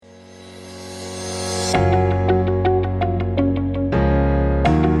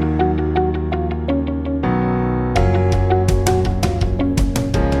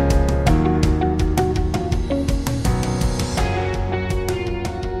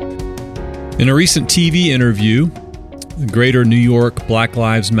In a recent TV interview, the Greater New York Black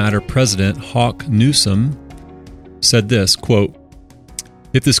Lives Matter president, Hawk Newsome, said this, quote,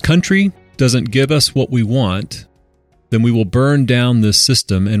 "If this country doesn't give us what we want, then we will burn down this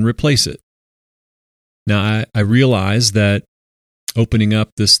system and replace it." Now, I realize that opening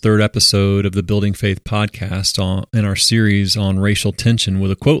up this third episode of the Building Faith podcast in our series on racial tension with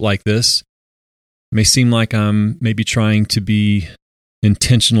a quote like this may seem like I'm maybe trying to be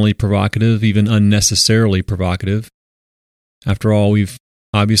intentionally provocative, even unnecessarily provocative. After all, we've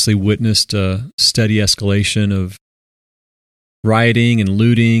obviously witnessed a steady escalation of rioting and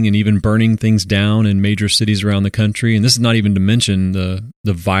looting and even burning things down in major cities around the country. And this is not even to mention the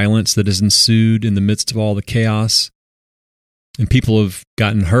violence that has ensued in the midst of all the chaos. And people have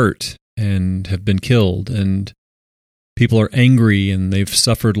gotten hurt and have been killed. And people are angry and they've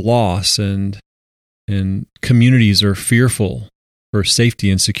suffered loss. And communities are fearful for safety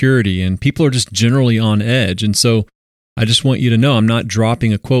and security. And people are just generally on edge. And so I just want you to know I'm not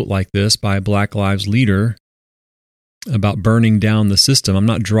dropping a quote like this by a Black Lives leader about burning down the system. I'm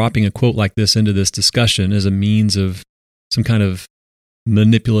not dropping a quote like this into this discussion as a means of some kind of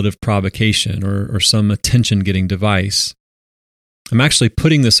manipulative provocation or some attention-getting device. I'm actually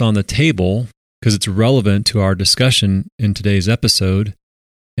putting this on the table because it's relevant to our discussion in today's episode,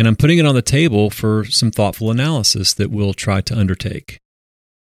 and I'm putting it on the table for some thoughtful analysis that we'll try to undertake.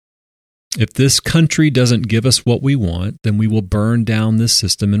 If this country doesn't give us what we want, then we will burn down this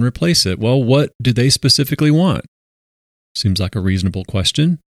system and replace it. Well, what do they specifically want? Seems like a reasonable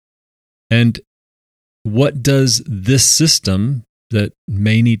question. And what does this system that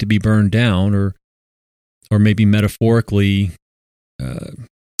may need to be burned down or maybe metaphorically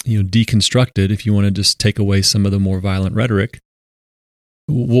deconstructed, if you want to just take away some of the more violent rhetoric,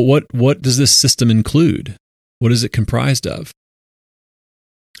 what does this system include? What is it comprised of?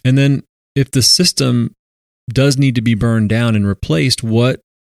 And then if the system does need to be burned down and replaced, what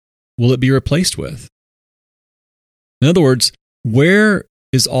will it be replaced with? In other words, where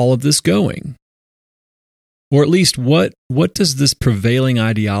is all of this going? Or at least what does this prevailing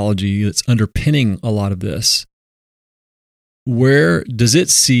ideology that's underpinning a lot of this, where does it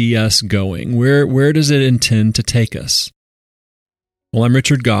see us going? Where does it intend to take us? Well, I'm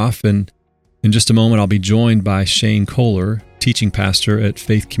Richard Goff, and in just a moment I'll be joined by Shane Kohler, teaching pastor at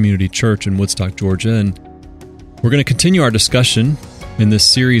Faith Community Church in Woodstock, Georgia, and we're going to continue our discussion in this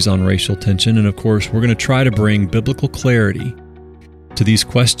series on racial tension, and of course we're going to try to bring biblical clarity to these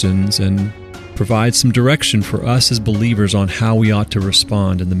questions and provide some direction for us as believers on how we ought to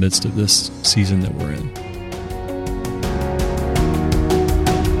respond in the midst of this season that we're in.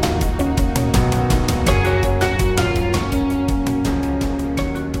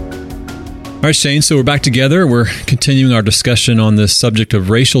 All right, Shane, so we're back together. We're continuing our discussion on this subject of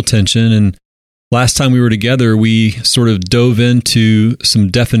racial tension, and last time we were together, we sort of dove into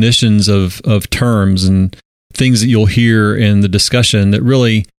some definitions of terms and things that you'll hear in the discussion that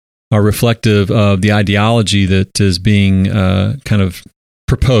really are reflective of the ideology that is being kind of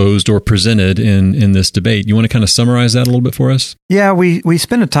proposed or presented in this debate. You want to kind of summarize that a little bit for us? Yeah, we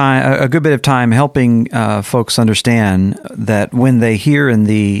spent a good bit of time helping folks understand that when they hear in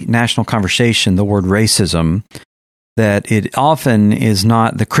the national conversation the word racism, that it often is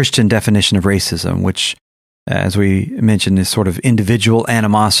not the Christian definition of racism, which, as we mentioned, is sort of individual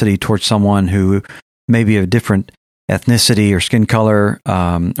animosity towards someone who may be of different ethnicity or skin color,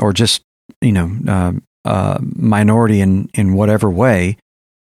 or just minority in whatever way.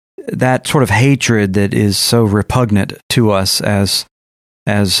 That sort of hatred that is so repugnant to us as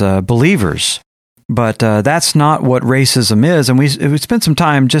believers. But that's not what racism is, and we spent some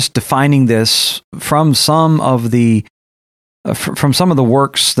time just defining this from some of the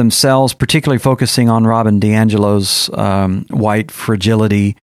works themselves, particularly focusing on Robin DiAngelo's White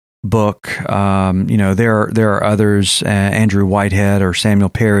Fragility book. There are others, Andrew Whitehead or Samuel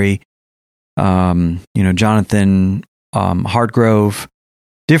Perry, Jonathan Hartgrove,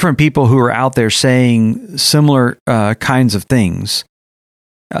 different people who are out there saying similar kinds of things,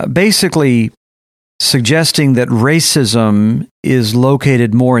 basically suggesting that racism is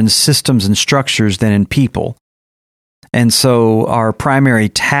located more in systems and structures than in people. And so our primary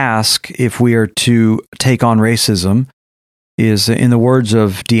task, if we are to take on racism, is, in the words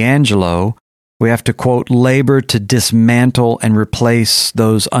of DiAngelo, we have to, quote, labor to dismantle and replace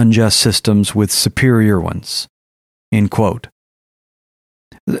those unjust systems with superior ones, end quote.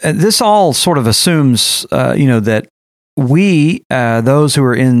 This all sort of assumes, that we, those who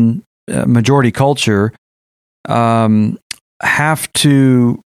are in majority culture, have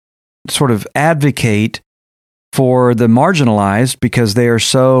to sort of advocate for the marginalized because they are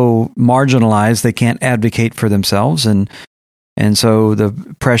so marginalized they can't advocate for themselves, and so the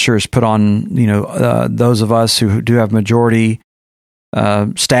pressure is put on those of us who do have majority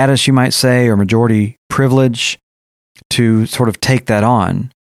status, you might say, or majority privilege, to sort of take that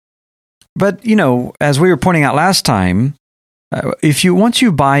on. But as we were pointing out last time, once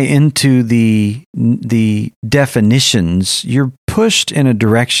you buy into the definitions, you're pushed in a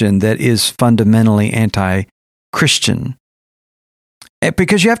direction that is fundamentally anti-Christian.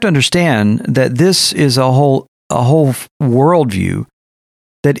 Because you have to understand that this is a whole worldview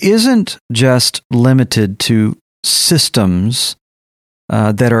that isn't just limited to systems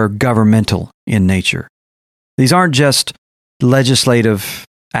that are governmental in nature. These aren't just legislative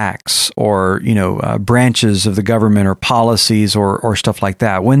acts or branches of the government or policies or stuff like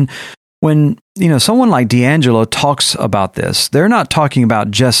that. When someone like D'Angelo talks about this, they're not talking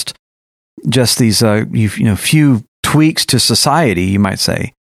about just these few tweaks to society, you might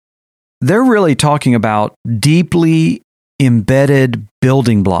say. They're really talking about deeply embedded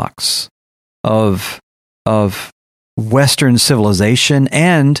building blocks of Western civilization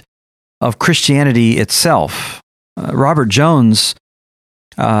and of Christianity itself. Robert Jones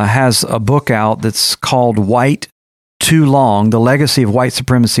has a book out that's called White Too Long, The Legacy of White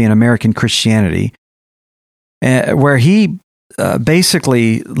Supremacy in American Christianity, where he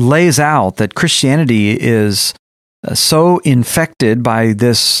basically lays out that Christianity is so infected by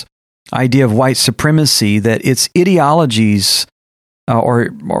this idea of white supremacy that its ideologies,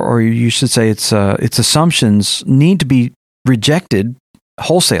 or you should say its assumptions, need to be rejected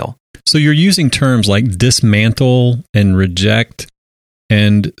wholesale. So you're using terms like dismantle and reject,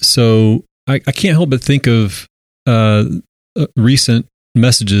 and so I can't help but think of recent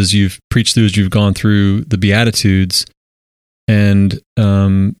messages you've preached through as you've gone through the Beatitudes and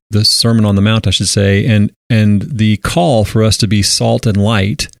the Sermon on the Mount, I should say, and the call for us to be salt and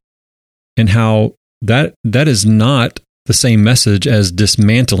light, and how that is not the same message as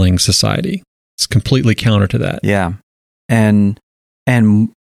dismantling society. It's completely counter to that. Yeah, and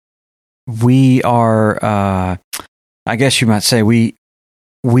we are, I guess you might say, we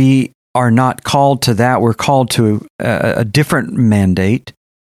are not called to that. We're called to a different mandate.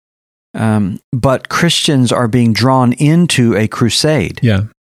 But Christians are being drawn into a crusade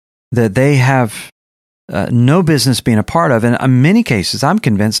that they have no business being a part of. And in many cases, I'm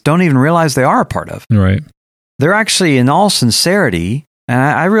convinced, don't even realize they are a part of. Right. They're actually, in all sincerity, and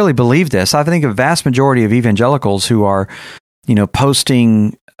I really believe this, I think a vast majority of evangelicals who are,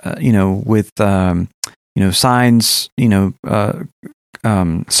 posting, with, signs,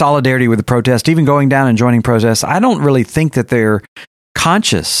 solidarity with the protest, even going down and joining protests, I don't really think that they're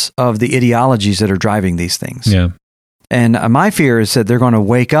conscious of the ideologies that are driving these things. Yeah. And my fear is that they're going to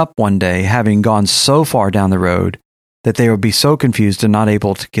wake up one day having gone so far down the road that they will be so confused and not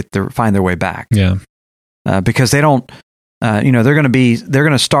able to find their way back. Yeah. Because they don't, they're going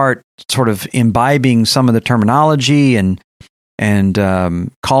to start sort of imbibing some of the terminology and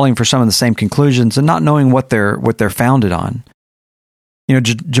calling for some of the same conclusions and not knowing what they're founded on.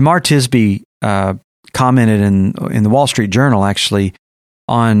 Jemar Tisby commented in the Wall Street Journal actually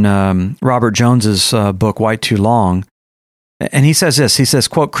on Robert Jones's book White Too Long, and he says this. He says,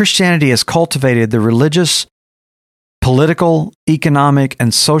 quote, "Christianity has cultivated the religious, political, economic,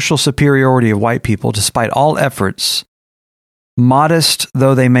 and social superiority of white people despite all efforts, modest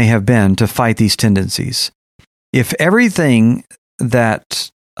though they may have been, to fight these tendencies. If everything that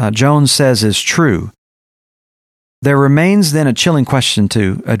Jones says is true, there remains then a chilling question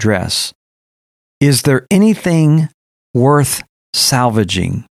to address. Is there anything worth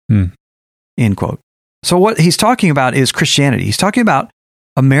salvaging?" End quote. So what he's talking about is Christianity. He's talking about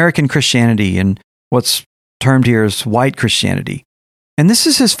American Christianity and what's termed here as white Christianity. And this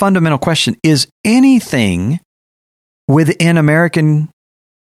is his fundamental question. Is anything within American,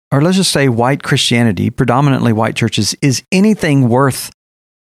 or let's just say white Christianity, predominantly white churches, is anything worth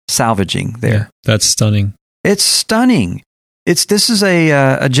salvaging there? Yeah, that's stunning. It's stunning. This is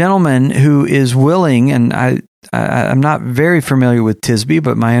a gentleman who is willing, and I'm not very familiar with Tisby,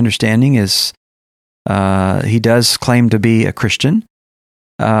 but my understanding is he does claim to be a Christian.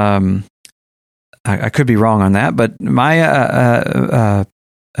 I could be wrong on that, but my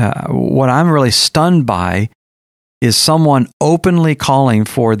what I'm really stunned by is someone openly calling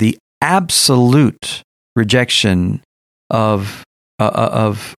for the absolute rejection of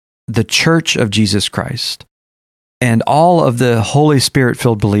the Church of Jesus Christ and all of the Holy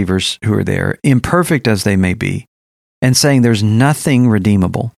Spirit-filled believers who are there, imperfect as they may be, and saying there's nothing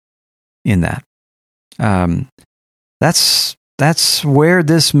redeemable in that. That's that's where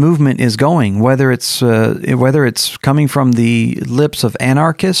this movement is going. Whether it's coming from the lips of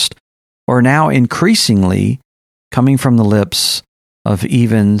anarchists, or now increasingly coming from the lips of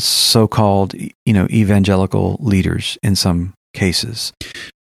even so-called, evangelical leaders in some cases.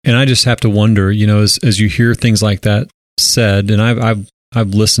 And I just have to wonder, as you hear things like that said, and I've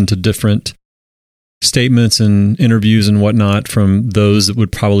listened to different statements and interviews and whatnot from those that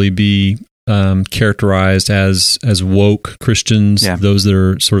would probably be characterized as woke Christians, those that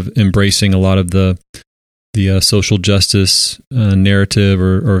are sort of embracing a lot of the social justice narrative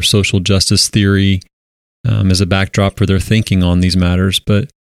or social justice theory as a backdrop for their thinking on these matters. But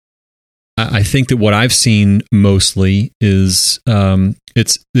I think that what I've seen mostly is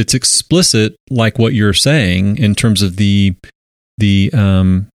it's explicit, like what you're saying, in terms of the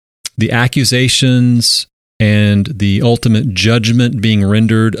accusations and the ultimate judgment being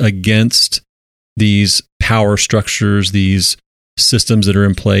rendered against these power structures, these systems that are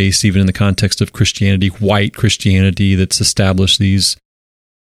in place, even in the context of Christianity, white Christianity, that's established these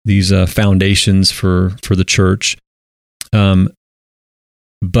foundations for the church.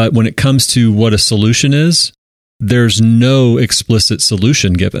 But when it comes to what a solution is, there's no explicit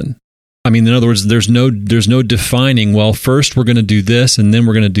solution given. I mean, in other words, there's no defining, well, first we're going to do this and then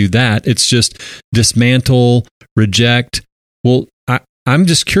we're going to do that. It's just dismantle, reject. Well, I'm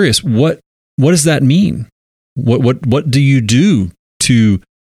just curious, what does that mean? What do you do to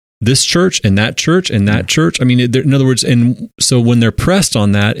this church and that church and that church? I mean, in other words, and so when they're pressed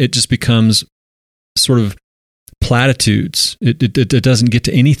on that, it just becomes sort of platitudes. It doesn't get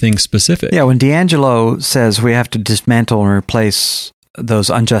to anything specific. Yeah, when D'Angelo says we have to dismantle and replace those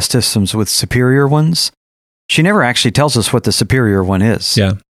unjust systems with superior ones, she never actually tells us what the superior one is.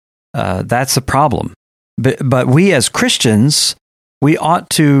 Yeah, that's the problem. But we as Christians, we ought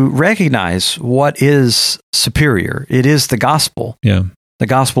to recognize what is superior. It is the gospel. Yeah, the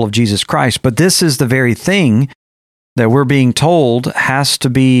gospel of Jesus Christ. But this is the very thing that we're being told has to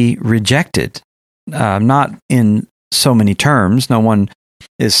be rejected. Not in so many terms. No one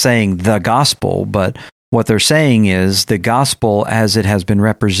is saying the gospel, but what they're saying is the gospel as it has been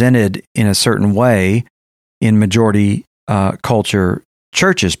represented in a certain way in majority culture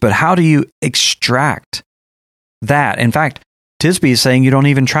churches. But how do you extract that? In fact, Tisby is saying you don't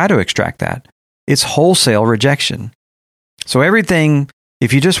even try to extract that. It's wholesale rejection. So everything,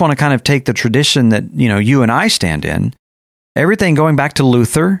 if you just want to kind of take the tradition that, you and I stand in, everything going back to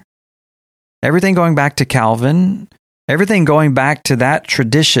Luther, everything going back to Calvin, everything going back to that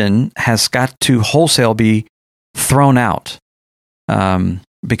tradition has got to wholesale be thrown out,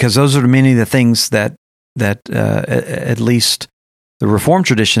 because those are many of the things that at least the Reformed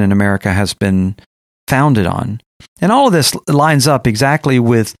tradition in America has been founded on. And all of this lines up exactly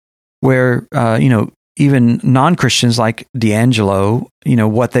with where, even non-Christians like D'Angelo,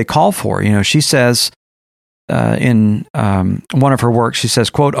 what they call for. She says, in one of her works, she says,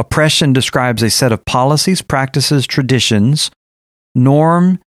 quote, oppression describes a set of policies, practices, traditions,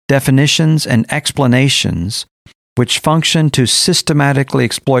 norm, definitions, and explanations which function to systematically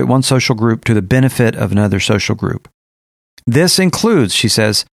exploit one social group to the benefit of another social group. This includes, she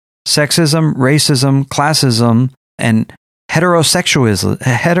says, sexism, racism, classism, and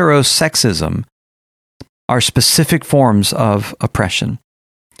heterosexism are specific forms of oppression.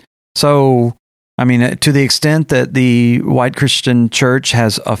 So, I mean, to the extent that the white Christian church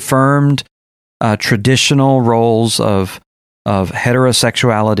has affirmed traditional roles of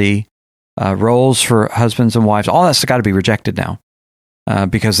heterosexuality, roles for husbands and wives, all that's got to be rejected now,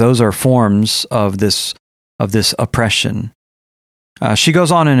 because those are forms of this oppression. She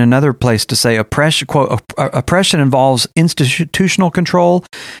goes on in another place to say, oppression, quote, oppression involves institutional control,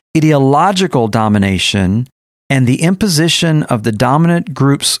 ideological domination, and the imposition of the dominant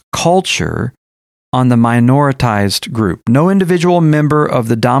group's culture on the minoritized group. No individual member of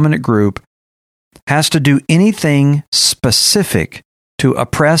the dominant group has to do anything specific to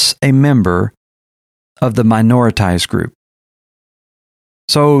oppress a member of the minoritized group.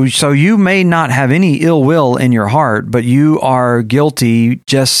 So you may not have any ill will in your heart, but you are guilty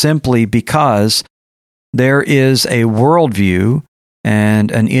just simply because there is a worldview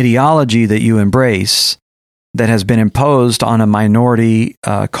and an ideology that you embrace that has been imposed on a minority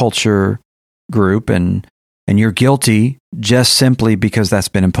culture group, and you're guilty just simply because that's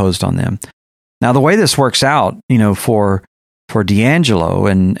been imposed on them. Now, the way this works out, for D'Angelo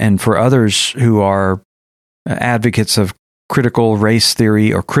and for others who are advocates of critical race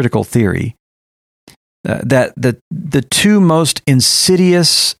theory or critical theory, that the two most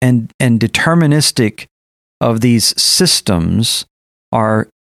insidious and deterministic of these systems are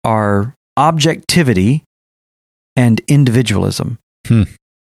objectivity and individualism.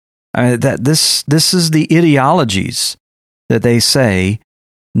 That this is the ideologies that they say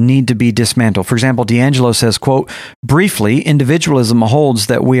need to be dismantled. For example, D'Angelo says, quote, briefly, individualism holds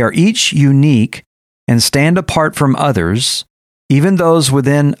that we are each unique and stand apart from others, even those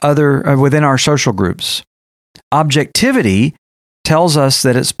within our social groups. Objectivity tells us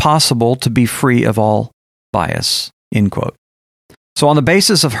that it's possible to be free of all bias, end quote. So on the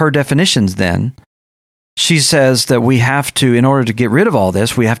basis of her definitions then, she says that we have to, in order to get rid of all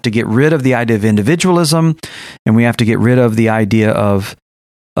this, we have to get rid of the idea of individualism, and we have to get rid of the idea of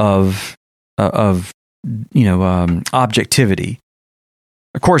objectivity.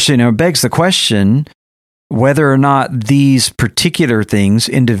 Of course, it begs the question whether or not these particular things,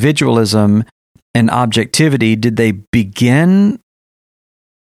 individualism and objectivity, did they begin,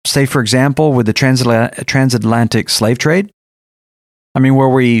 say, for example, with the transatlantic slave trade? I mean, were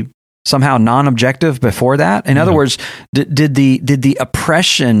we somehow non-objective before that? In other words, did the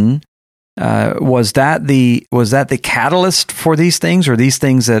oppression was that the catalyst for these things, or these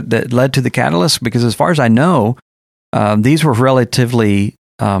things that led to the catalyst? Because as far as I know, these were relatively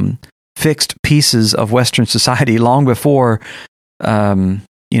fixed pieces of Western society long before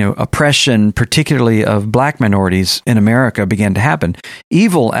oppression, particularly of black minorities in America, began to happen.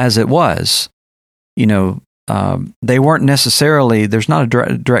 Evil as it was, they weren't necessarily, there's not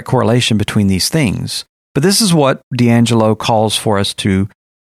a direct correlation between these things. But this is what D'Angelo calls for us to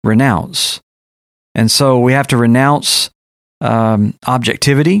renounce. And so we have to renounce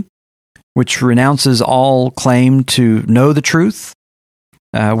objectivity, which renounces all claim to know the truth,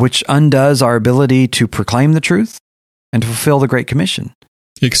 which undoes our ability to proclaim the truth and to fulfill the Great Commission.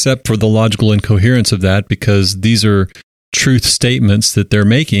 Except for the logical incoherence of that, because these are truth statements that they're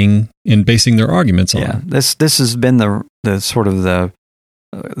making and basing their arguments on. Yeah, this has been the sort of the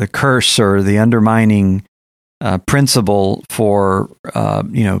curse or the undermining principle for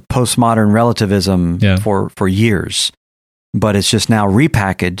postmodern relativism for years, but it's just now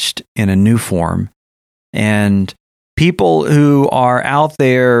repackaged in a new form. And people who are out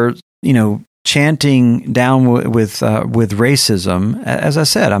there, chanting down with racism, as I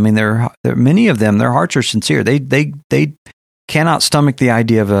said, I mean, there many of them, their hearts are sincere. They cannot stomach the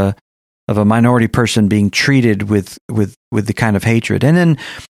idea of a minority person being treated with the kind of hatred. And then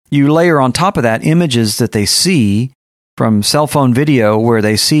you layer on top of that images that they see from cell phone video where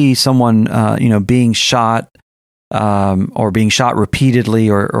they see someone being shot or being shot repeatedly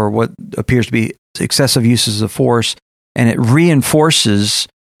or what appears to be excessive uses of force, and it reinforces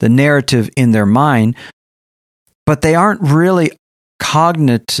the narrative in their mind, but they aren't really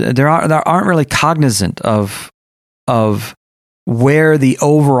cognizant of where the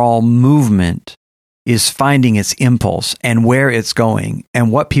overall movement is finding its impulse and where it's going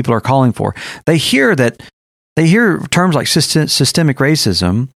and what people are calling for. They hear terms like systemic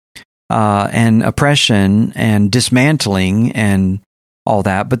racism and oppression and dismantling and all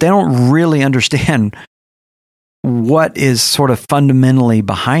that, but they don't really understand what is sort of fundamentally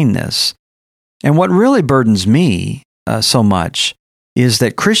behind this. And what really burdens me so much is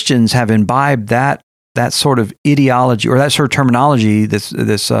that Christians have imbibed that sort of ideology, or that sort of terminology that's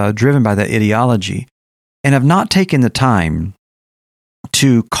driven by that ideology, and have not taken the time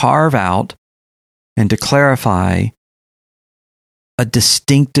to carve out and to clarify a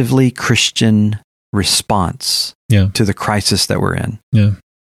distinctively Christian response to the crisis that we're in. Yeah.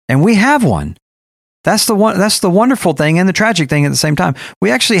 And we have one. That's the wonderful thing and the tragic thing at the same time.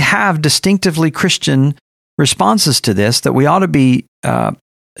 We actually have distinctively Christian responses to this that we ought to be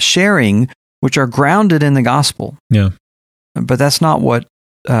sharing, which are grounded in the gospel. Yeah. But that's not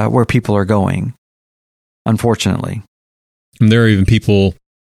where people are going, unfortunately. And there are even people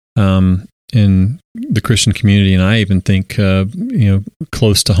in the Christian community, and I even think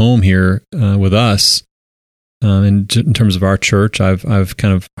close to home here with us. In terms of our church, I've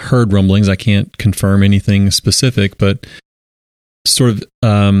kind of heard rumblings. I can't confirm anything specific, but sort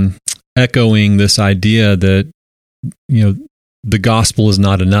of echoing this idea that the gospel is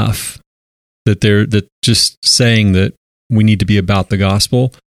not enough. That just saying that we need to be about the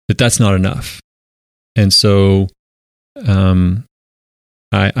gospel, that's not enough. And so,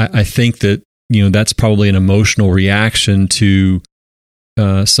 I think that that's probably an emotional reaction to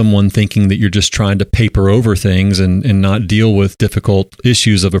someone thinking that you're just trying to paper over things and not deal with difficult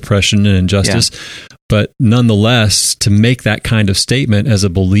issues of oppression and injustice. Yeah. But nonetheless, to make that kind of statement as a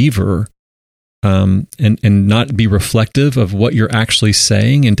believer, and not be reflective of what you're actually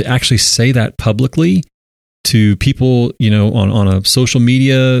saying, and to actually say that publicly to people, on a social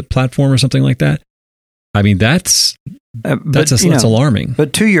media platform or something like that. I mean, that's alarming.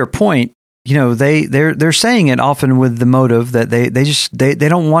 But to your point, they're saying it often with the motive that they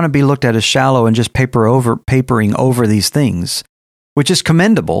don't want to be looked at as shallow and just papering over these things, which is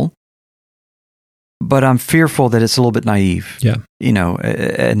commendable. But I'm fearful that it's a little bit naive. Yeah.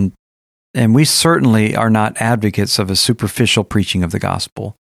 And we certainly are not advocates of a superficial preaching of the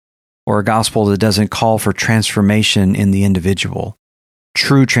gospel, or a gospel that doesn't call for transformation in the individual.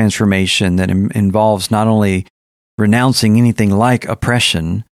 True transformation that involves not only renouncing anything like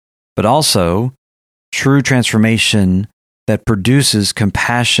oppression, but also true transformation that produces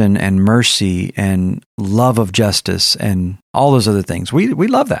compassion and mercy and love of justice and all those other things. We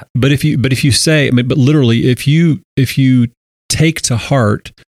love that. But if you say, but literally, if you take to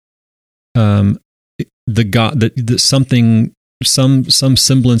heart the God that something, some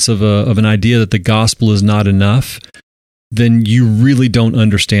semblance of an idea that the gospel is not enough, then you really don't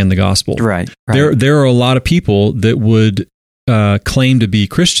understand the gospel. Right. There are a lot of people that would claim to be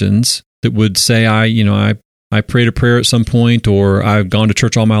Christians that would say, I prayed a prayer at some point, or I've gone to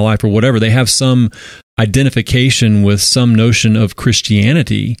church all my life, or whatever. They have some identification with some notion of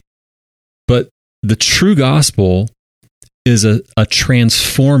Christianity, but the true gospel is a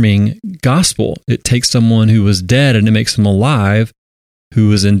transforming gospel. It takes someone who was dead and it makes them alive, who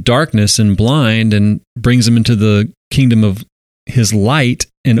was in darkness and blind, and brings them into the kingdom of his light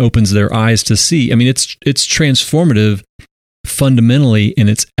and opens their eyes to see. I mean, it's transformative fundamentally in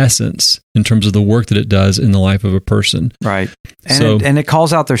its essence in terms of the work that it does in the life of a person. Right. And it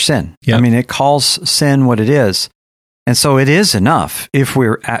calls out their sin. Yeah. I mean, it calls sin what it is. And so it is enough if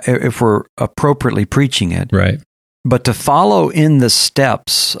we're appropriately preaching it. Right. But to follow in the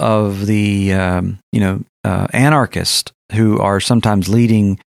steps of the anarchist who are sometimes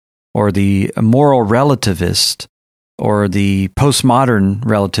leading, or the moral relativist, or the postmodern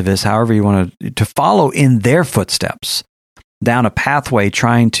relativist, however you want to follow in their footsteps down a pathway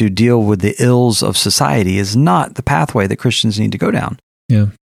trying to deal with the ills of society is not the pathway that Christians need to go down. Yeah.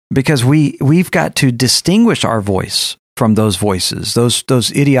 Because we've got to distinguish our voice from those voices,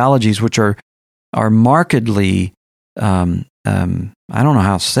 those ideologies which are markedly, I don't know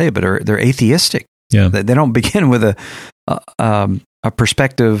how to say it, but they're atheistic. Yeah. They don't begin with a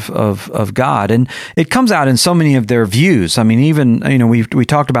perspective of God, and it comes out in so many of their views. I mean, even we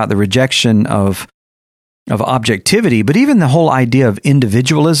talked about the rejection of objectivity, but even the whole idea of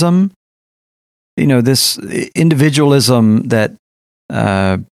individualism. This individualism that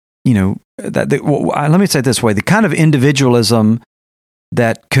let me say it this way: the kind of individualism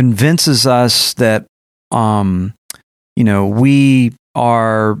that convinces us that we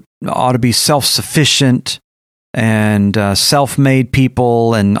ought to be self-sufficient and self-made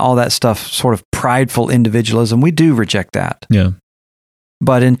people and all that stuff, sort of prideful individualism. We do reject that. Yeah.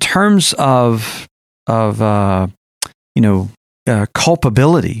 But in terms of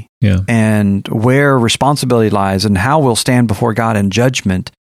culpability, yeah, and where responsibility lies and how we'll stand before God in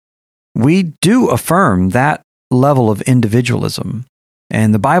judgment, we do affirm that level of individualism.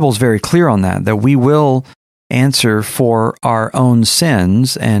 And the Bible's very clear on that we will answer for our own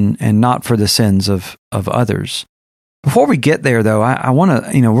sins and not for the sins of others. Before we get there, though, I want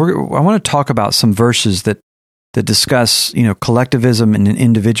to talk about some verses that discuss collectivism and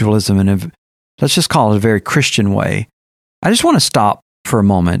individualism in let's just call it a very Christian way. I just want to stop for a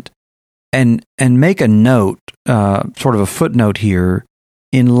moment and make a note, sort of a footnote here,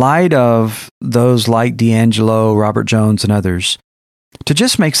 in light of those like D'Angelo, Robert Jones, and others, to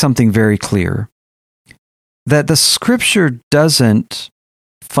just make something very clear. That the Scripture doesn't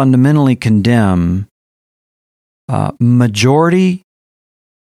fundamentally condemn majority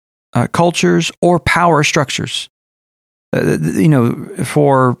cultures or power structures.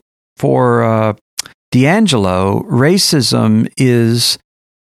 For D'Angelo, racism is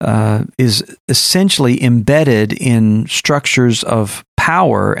essentially embedded in structures of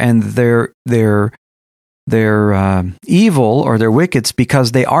power, and they're evil or they're wicked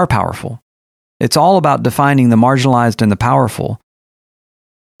because they are powerful. It's all about defining the marginalized and the powerful.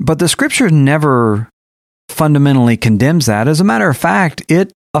 But the Scripture never fundamentally condemns that. As a matter of fact,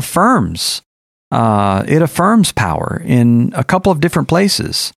 it affirms power in a couple of different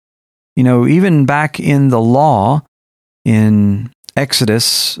places. Even back in the law, in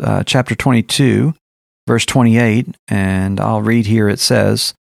Exodus chapter 22, verse 28, and I'll read here, it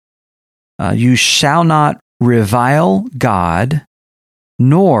says, "You shall not revile God,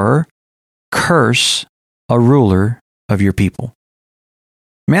 nor curse a ruler of your people."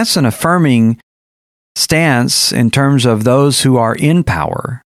 I mean, that's an affirming stance in terms of those who are in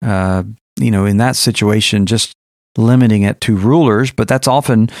power. In that situation, just limiting it to rulers, but that's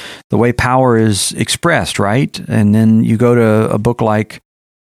often the way power is expressed, right? And then you go to a book like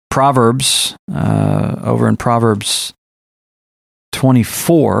Proverbs, over in Proverbs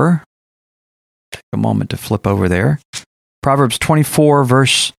 24. Take a moment to flip over there. Proverbs 24,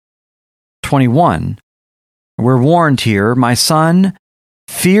 verse 21. We're warned here, my son,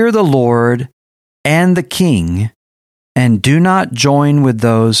 fear the Lord and the king, and do not join with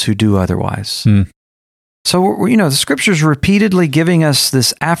those who do otherwise. So, the Scripture's repeatedly giving us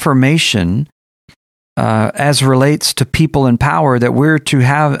this affirmation as relates to people in power, that we're to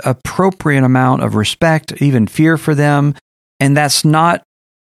have appropriate amount of respect, even fear for them, and that's not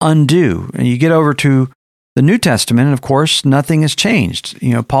undue. And you get over to the New Testament, and of course, nothing has changed.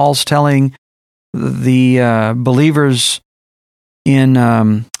 Paul's telling the believers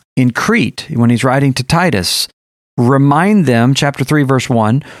in Crete, when he's writing to Titus, remind them, chapter 3, verse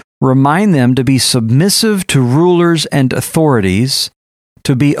 1, remind them to be submissive to rulers and authorities,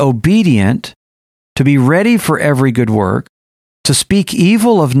 to be obedient, to be ready for every good work, to speak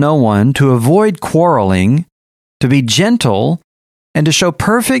evil of no one, to avoid quarreling, to be gentle, and to show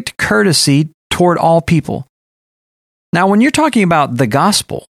perfect courtesy toward all people. Now, when you're talking about the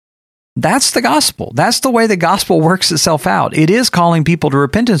gospel, that's the gospel. That's the way the gospel works itself out. It is calling people to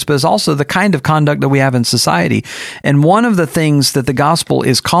repentance, but it's also the kind of conduct that we have in society. And one of the things that the gospel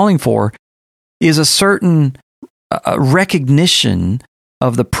is calling for is a certain recognition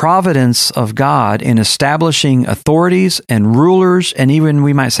of the providence of God in establishing authorities and rulers, and even,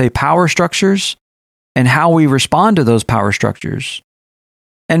 we might say, power structures, and how we respond to those power structures.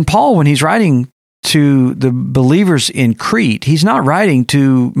 And Paul, when he's writing to the believers in Crete, he's not writing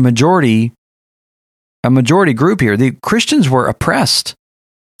to a majority group here. The Christians were oppressed.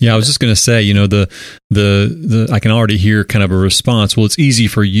 Yeah, I was just going to say, the I can already hear kind of a response. Well, it's easy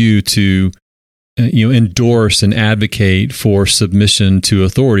for you to endorse and advocate for submission to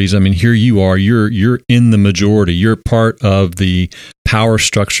authorities. I mean, here you are, you're in the majority. You're part of the power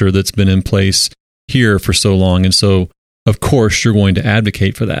structure that's been in place here for so long, and so of course you're going to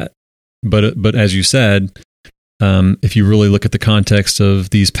advocate for that. But as you said, if you really look at the context of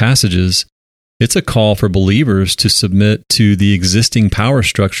these passages, it's a call for believers to submit to the existing power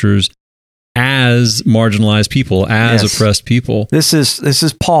structures as marginalized people, as oppressed people. This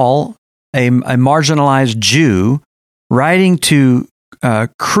is Paul, a marginalized Jew, writing to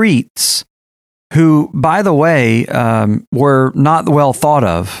Cretes, who, by the way, were not well thought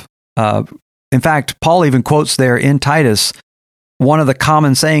of. In fact, Paul even quotes there in Titus one of the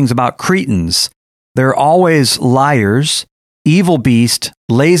common sayings about Cretans: they're always liars, evil beasts,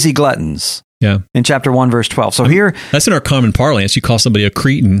 lazy gluttons. Yeah. In chapter 1, verse 12. So here... That's in our common parlance. You call somebody a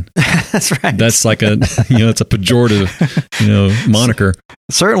Cretan. That's right. That's like it's a pejorative, moniker.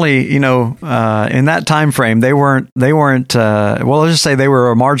 Certainly, in that time frame, they weren't, let's just say they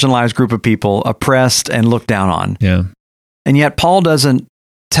were a marginalized group of people, oppressed and looked down on. Yeah. And yet Paul doesn't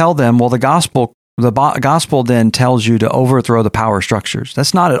tell them, well, the gospel then tells you to overthrow the power structures.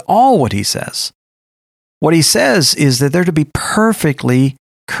 That's not at all what he says. What he says is that they're to be perfectly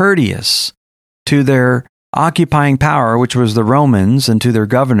courteous to their occupying power, which was the Romans, and to their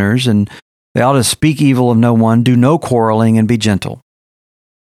governors, and they ought to speak evil of no one, do no quarreling, and be gentle.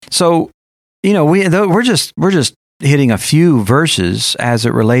 So, we're just hitting a few verses as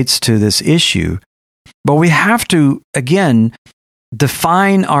it relates to this issue, but we have to, again,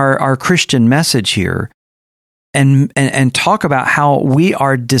 define our Christian message here and talk about how we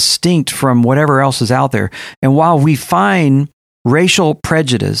are distinct from whatever else is out there. And while we find racial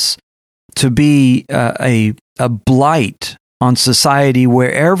prejudice to be a blight on society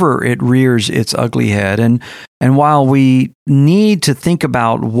wherever it rears its ugly head, and while we need to think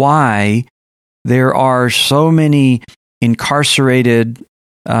about why there are so many incarcerated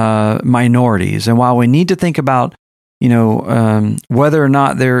minorities, and while we need to think about whether or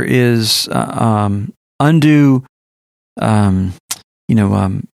not there is undue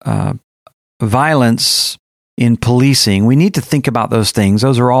violence in policing, we need to think about those things.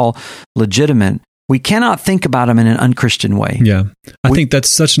 Those are all legitimate. We cannot think about them in an unchristian way. Yeah, I think that's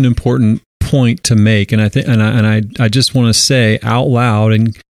such an important point to make, and I just want to say out loud,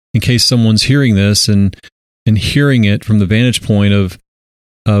 in case someone's hearing this and hearing it from the vantage point of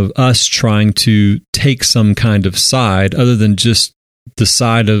us trying to take some kind of side other than just the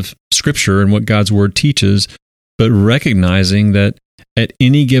side of Scripture and what God's Word teaches, but recognizing that at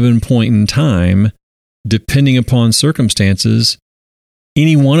any given point in time, depending upon circumstances,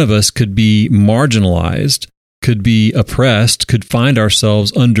 any one of us could be marginalized, could be oppressed, could find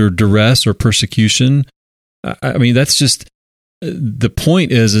ourselves under duress or persecution. I mean, that's just the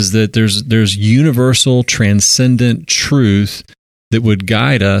point is that there's universal, transcendent truth that would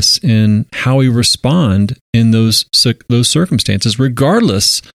guide us in how we respond in those circumstances,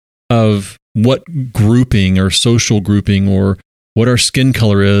 regardless of what grouping or social grouping or what our skin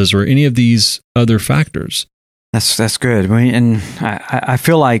color is or any of these other factors. That's good. I mean, and I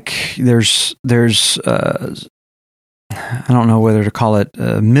feel like there's I don't know whether to call it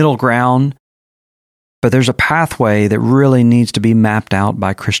middle ground, but there's a pathway that really needs to be mapped out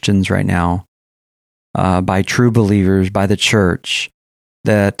by Christians right now, by true believers, by the church,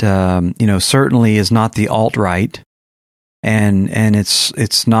 that certainly is not the alt-right, and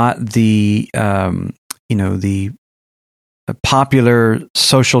it's not the the popular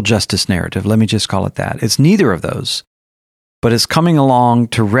social justice narrative. Let me just call it that. It's neither of those, but it's coming along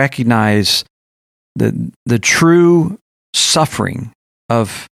to recognize the true suffering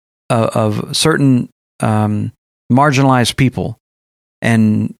of certain marginalized people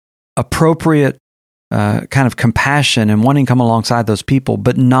and appropriate kind of compassion and wanting to come alongside those people,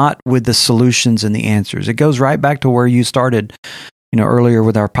 but not with the solutions and the answers. It goes right back to where you started, earlier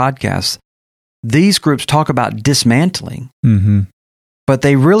with our podcast. These groups talk about dismantling, but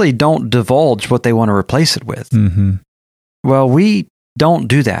they really don't divulge what they want to replace it with. Well, we don't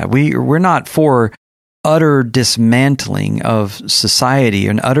do that. We're not for utter dismantling of society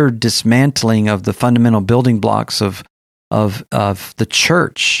and utter dismantling of the fundamental building blocks of the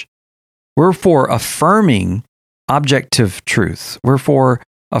church. We're for affirming objective truth. We're for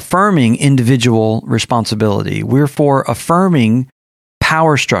affirming individual responsibility. We're for affirming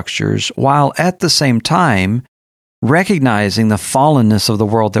power structures, while at the same time recognizing the fallenness of the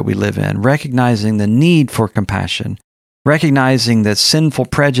world that we live in, recognizing the need for compassion, recognizing that sinful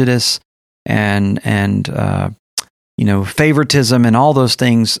prejudice and favoritism and all those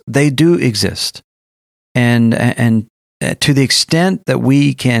things, they do exist. And to the extent that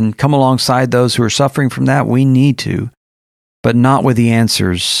we can come alongside those who are suffering from that, we need to, but not with the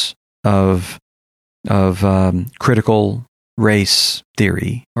answers of critical race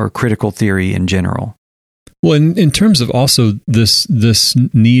theory or critical theory in general. Well, in terms of also this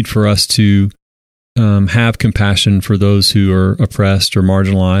need for us to have compassion for those who are oppressed or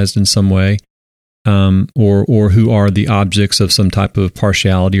marginalized in some way, or who are the objects of some type of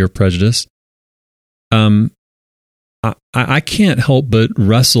partiality or prejudice, I can't help but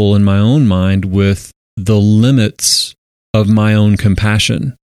wrestle in my own mind with the limits of my own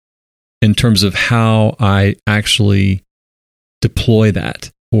compassion in terms of how I actually deploy that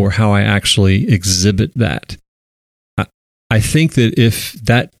or how I actually exhibit that. I think that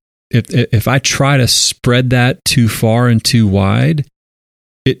if I try to spread that too far and too wide,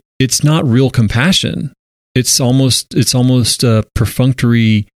 it's not real compassion. It's almost a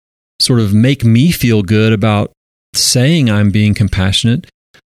perfunctory sort of make me feel good about saying I'm being compassionate.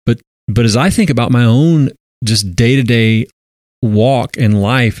 But as I think about my own just day-to-day walk in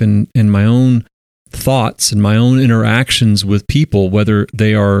life and my own thoughts and my own interactions with people, whether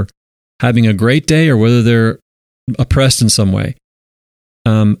they are having a great day or whether they're oppressed in some way,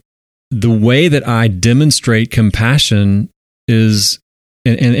 the way that I demonstrate compassion is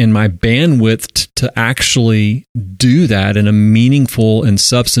and my bandwidth to actually do that in a meaningful and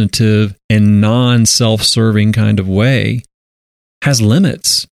substantive and non-self-serving kind of way has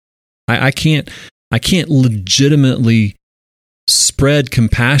limits. I can't legitimately spread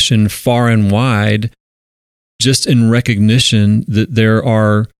compassion far and wide just in recognition that there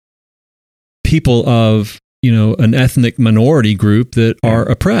are people of an ethnic minority group that are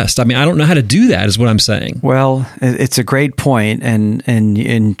oppressed. I mean, I don't know how to do that, is what I'm saying. Well, it's a great point,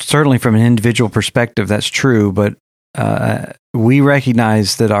 and certainly from an individual perspective, that's true. But we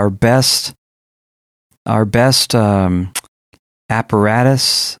recognize that our best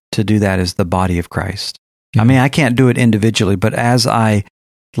apparatus to do that is the body of Christ. Yeah. I mean, I can't do it individually, but as I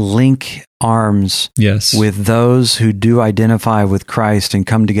link arms with those who do identify with Christ and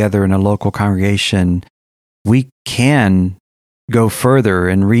come together in a local congregation, we can go further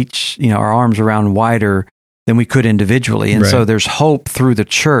and reach, our arms around wider than we could individually. And so there's hope through the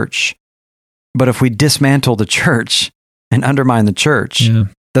church. But if we dismantle the church and undermine the church,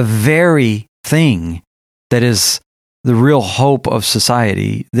 the very thing that is the real hope of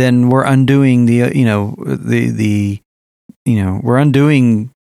society, then we're undoing we're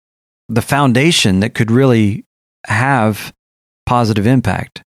undoing the foundation that could really have positive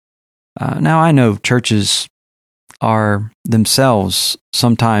impact. Now, I know churches are themselves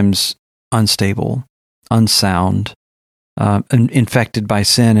sometimes unstable, unsound, infected by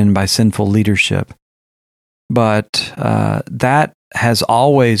sin and by sinful leadership. But that has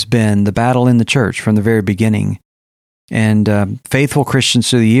always been the battle in the church from the very beginning. And faithful Christians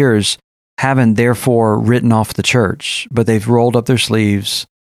through the years haven't therefore written off the church, but they've rolled up their sleeves.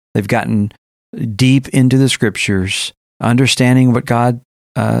 They've gotten deep into the scriptures, understanding what God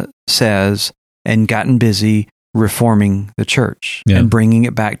says and gotten busy reforming the church and bringing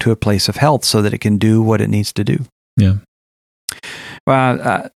it back to a place of health so that it can do what it needs to do. Yeah.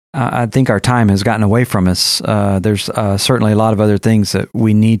 Well, I think our time has gotten away from us. There's certainly a lot of other things that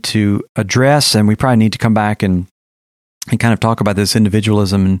we need to address, and we probably need to come back and kind of talk about this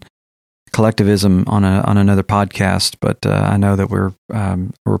individualism and collectivism on another podcast. But I know that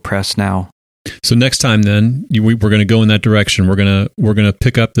we're pressed now. So next time, then we're going to go in that direction. We're going to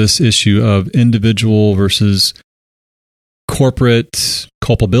pick up this issue of individual versus corporate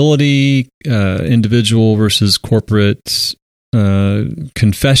culpability, individual versus corporate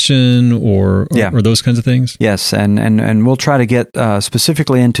confession, or those kinds of things. Yes, and we'll try to get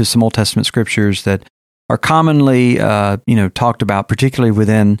specifically into some Old Testament scriptures that are commonly talked about, particularly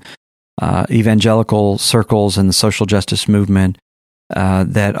within evangelical circles and the social justice movement,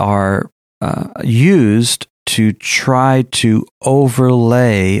 that are used to try to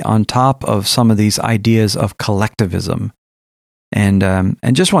overlay on top of some of these ideas of collectivism, and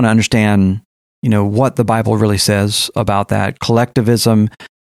just want to understand, what the Bible really says about that collectivism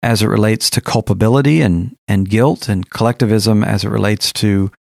as it relates to culpability and guilt, and collectivism as it relates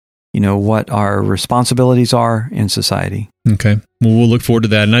to, what our responsibilities are in society. Okay. Well, we'll look forward to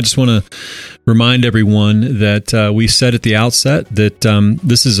that. And I just want to remind everyone that we said at the outset that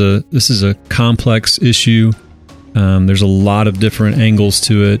this is a complex issue. There's a lot of different angles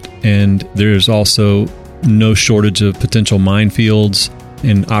to it, and there's also no shortage of potential minefields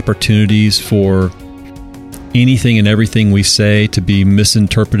and opportunities for anything and everything we say to be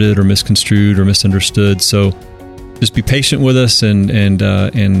misinterpreted or misconstrued or misunderstood. So just be patient with us, and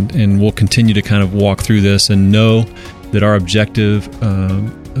we'll continue to kind of walk through this, and know that our objective,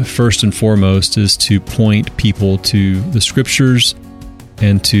 first and foremost, is to point people to the Scriptures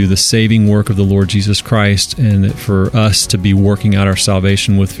and to the saving work of the Lord Jesus Christ, and for us to be working out our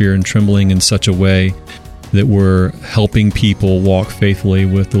salvation with fear and trembling in such a way that we're helping people walk faithfully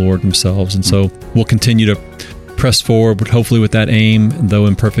with the Lord themselves. And so we'll continue to press forward, but hopefully with that aim, though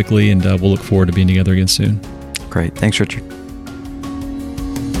imperfectly, and we'll look forward to being together again soon. Great. Thanks, Richard.